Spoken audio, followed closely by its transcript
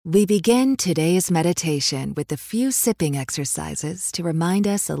We begin today's meditation with a few sipping exercises to remind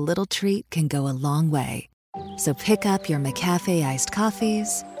us a little treat can go a long way. So pick up your McCafe iced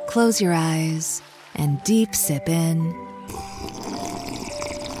coffees, close your eyes, and deep sip in.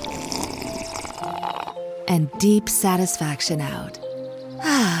 And deep satisfaction out.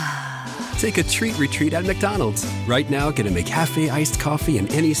 Take a treat retreat at McDonald's. Right now, get a McCafe iced coffee in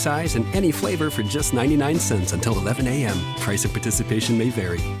any size and any flavor for just 99 cents until 11 a.m. Price of participation may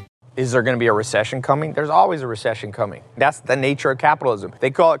vary. Is there going to be a recession coming? There's always a recession coming. That's the nature of capitalism.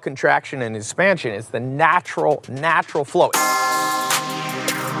 They call it contraction and expansion. It's the natural flow.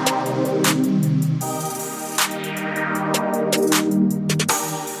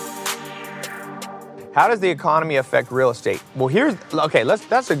 How does the economy affect real estate? Well,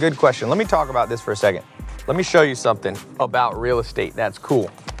 that's a good question. Let me talk about this for a second. Let me show you something about real estate that's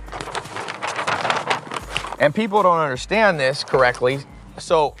cool. And people don't understand this correctly.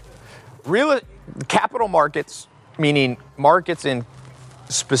 So, capital markets, meaning markets in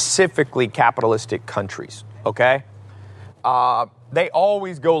specifically capitalistic countries, okay? They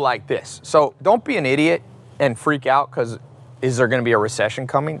always go like this. So don't be an idiot and freak out because is there going to be a recession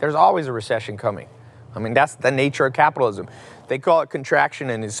coming? There's always a recession coming. I mean, that's the nature of capitalism. They call it contraction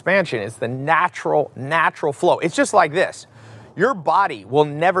and expansion. It's the natural flow. It's just like this. Your body will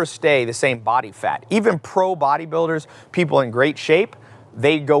never stay the same body fat. Even pro bodybuilders, people in great shape,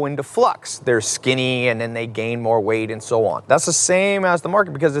 they go into flux. They're skinny and then they gain more weight and so on. That's the same as the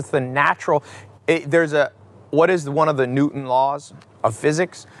market because it's the natural. What is one of the Newton laws of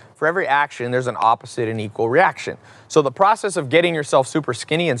physics? For every action, there's an opposite and equal reaction. So the process of getting yourself super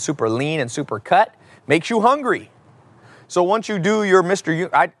skinny and super lean and super cut makes you hungry. So once you do your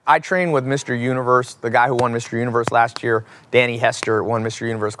I train with Mr. Universe, the guy who won Mr. Universe last year, Danny Hester, won Mr.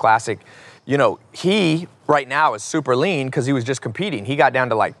 Universe Classic. You know, he right now is super lean because he was just competing. He got down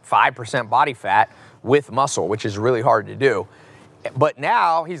to like 5% body fat with muscle, which is really hard to do. But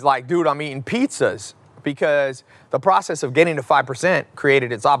now he's like, dude, I'm eating pizzas because the process of getting to 5%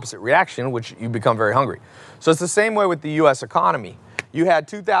 created its opposite reaction, which you become very hungry. So it's the same way with the U.S. economy. You had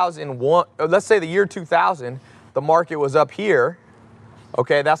 2001, let's say the year 2000, the market was up here.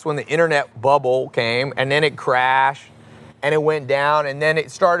 Okay, that's when the internet bubble came, and then it crashed, and it went down, and then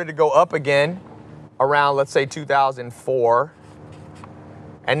it started to go up again around, let's say, 2004.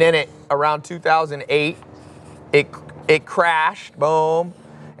 And then around 2008, it crashed, boom,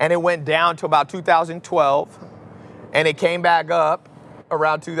 and it went down to about 2012, and it came back up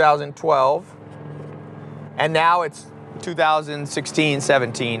around 2012, and now it's 2016,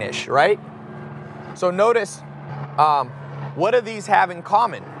 17-ish, right? So notice, what do these have in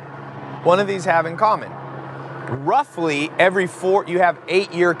common? One of these have in common. Roughly every you have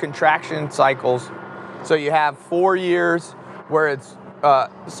 8-year contraction cycles. So you have 4 years where it's,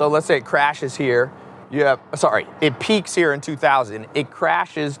 so let's say it crashes here. It peaks here in 2000. It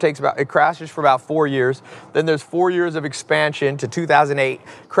crashes for about 4 years. Then there's 4 years of expansion to 2008,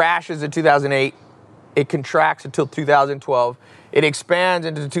 crashes in 2008. It contracts until 2012. It expands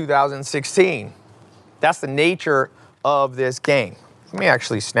into 2016. That's the nature of this game. Let me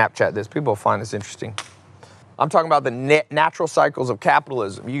actually Snapchat this. People find this interesting. I'm talking about the natural cycles of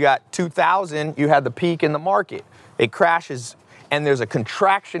capitalism. You got 2000, you had the peak in the market. It crashes, and there's a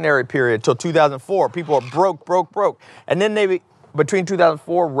contractionary period till 2004. People are broke. And then between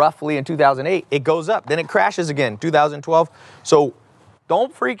 2004 roughly and 2008, it goes up. Then it crashes again, 2012. So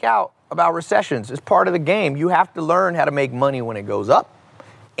don't freak out about recessions. It's part of the game. You have to learn how to make money when it goes up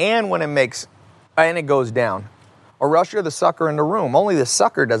and when it goes down. Or else you're the sucker in the room. Only the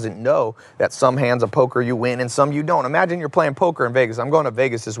sucker doesn't know that some hands of poker you win and some you don't. Imagine you're playing poker in Vegas. I'm going to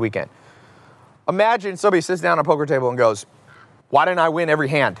Vegas this weekend. Imagine somebody sits down at a poker table and goes, why didn't I win every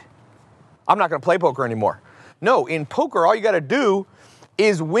hand? I'm not going to play poker anymore. No, in poker, all you got to do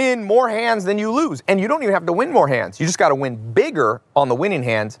is win more hands than you lose. And you don't even have to win more hands. You just got to win bigger on the winning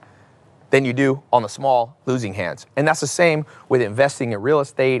hands than you do on the small losing hands. And that's the same with investing in real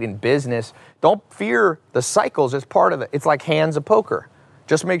estate, in business. Don't fear the cycles as part of it. It's like hands of poker.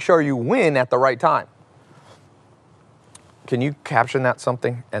 Just make sure you win at the right time. Can you caption that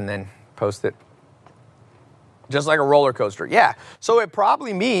something and then post it? Just like a roller coaster. Yeah. So it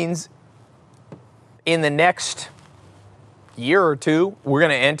probably means in the next year or two, we're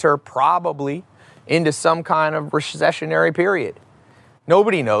going to enter probably into some kind of recessionary period.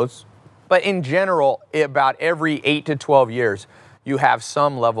 Nobody knows. But in general, about every 8 to 12 years, you have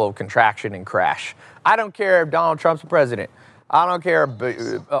some level of contraction and crash. I don't care if Donald Trump's the president. I don't care if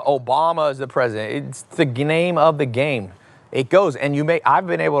Obama is the president. It's the name of the game. It goes, and I've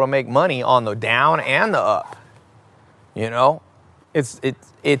been able to make money on the down and the up. You know,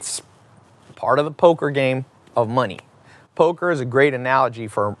 It's part of the poker game of money. Poker is a great analogy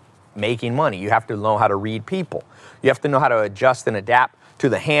for making money. You have to know how to read people. You have to know how to adjust and adapt to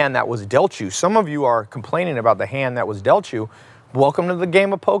the hand that was dealt you. Some of you are complaining about the hand that was dealt you. Welcome to the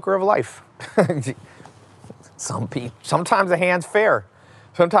game of poker of life. Sometimes the hand's fair.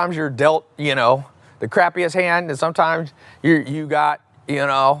 Sometimes you're dealt, the crappiest hand, and sometimes you got,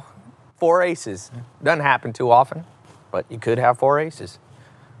 4 aces. Doesn't happen too often, but you could have 4 aces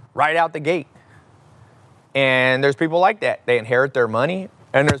right out the gate. And there's people like that. They inherit their money.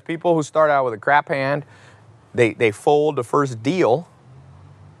 And there's people who start out with a crap hand. They fold the first deal,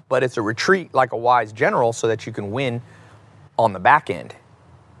 but it's a retreat like a wise general so that you can win on the back end.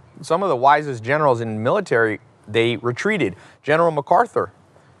 Some of the wisest generals in the military, they retreated. General MacArthur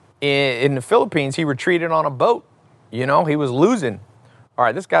in the Philippines, he retreated on a boat. He was losing. All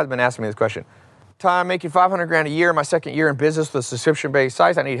right, this guy's been asking me this question. Tom, making $500,000 a year, my second year in business with a subscription-based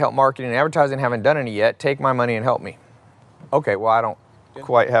sites. I need help marketing and advertising. Haven't done any yet. Take my money and help me. Okay, well, I don't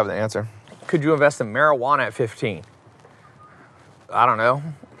quite have the answer. Could you invest in marijuana at 15? I don't know.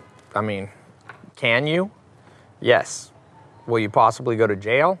 I mean, can you? Yes. Will you possibly go to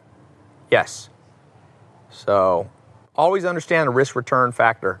jail? Yes. So, always understand the risk-return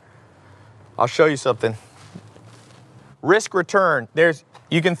factor. I'll show you something. Risk-return,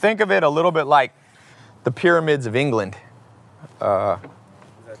 you can think of it a little bit like the pyramids of England. Is that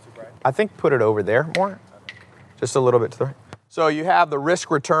too bright? I think put it over there more. Just a little bit to the right. So you have the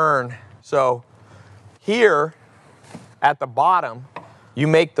risk-return. So here at the bottom, you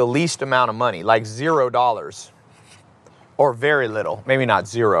make the least amount of money, like $0 or very little, maybe not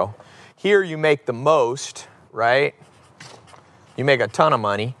zero. Here you make the most, right? You make a ton of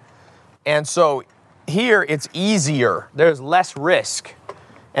money. And so here it's easier. There's less risk,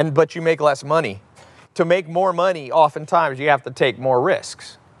 but you make less money. To make more money, oftentimes you have to take more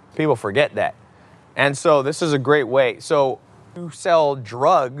risks. People forget that. And so this is a great way. So you sell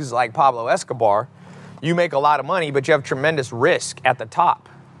drugs like Pablo Escobar, you make a lot of money, but you have tremendous risk at the top.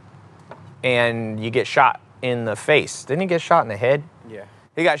 And you get shot in the face. Didn't he get shot in the head? Yeah.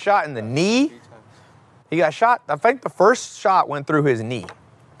 He got shot in the knee. He got shot, I think the first shot went through his knee.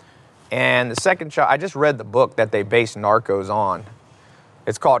 And the second shot, I just read the book that they based Narcos on.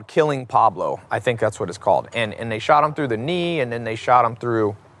 It's called Killing Pablo. I think that's what it's called. And they shot him through the knee, and then they shot him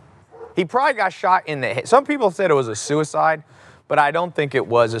through... He probably got shot in the head. Some people said it was a suicide, but I don't think it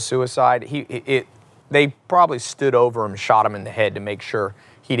was a suicide. They probably stood over him, shot him in the head to make sure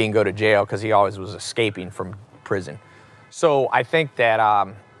he didn't go to jail because he always was escaping from prison. So I think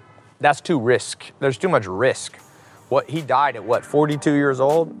that that's too risk. There's too much risk. He died at 42 years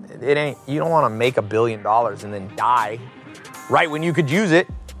old? You don't want to make $1 billion and then die right when you could use it.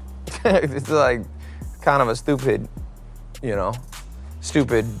 It's like kind of a stupid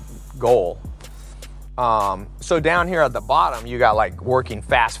goal. So down here at the bottom, you got like working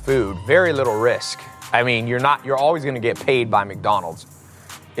fast food, very little risk. I mean, you're always going to get paid by McDonald's.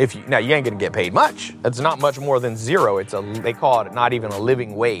 Now you ain't going to get paid much. It's not much more than zero. They call it not even a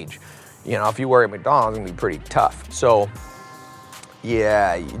living wage. If you work at McDonald's, it's going to be pretty tough. So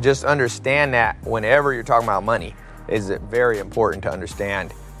yeah, you just understand that whenever you're talking about money, is it very important to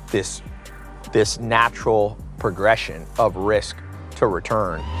understand this natural progression of risk to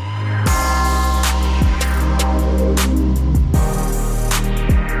return.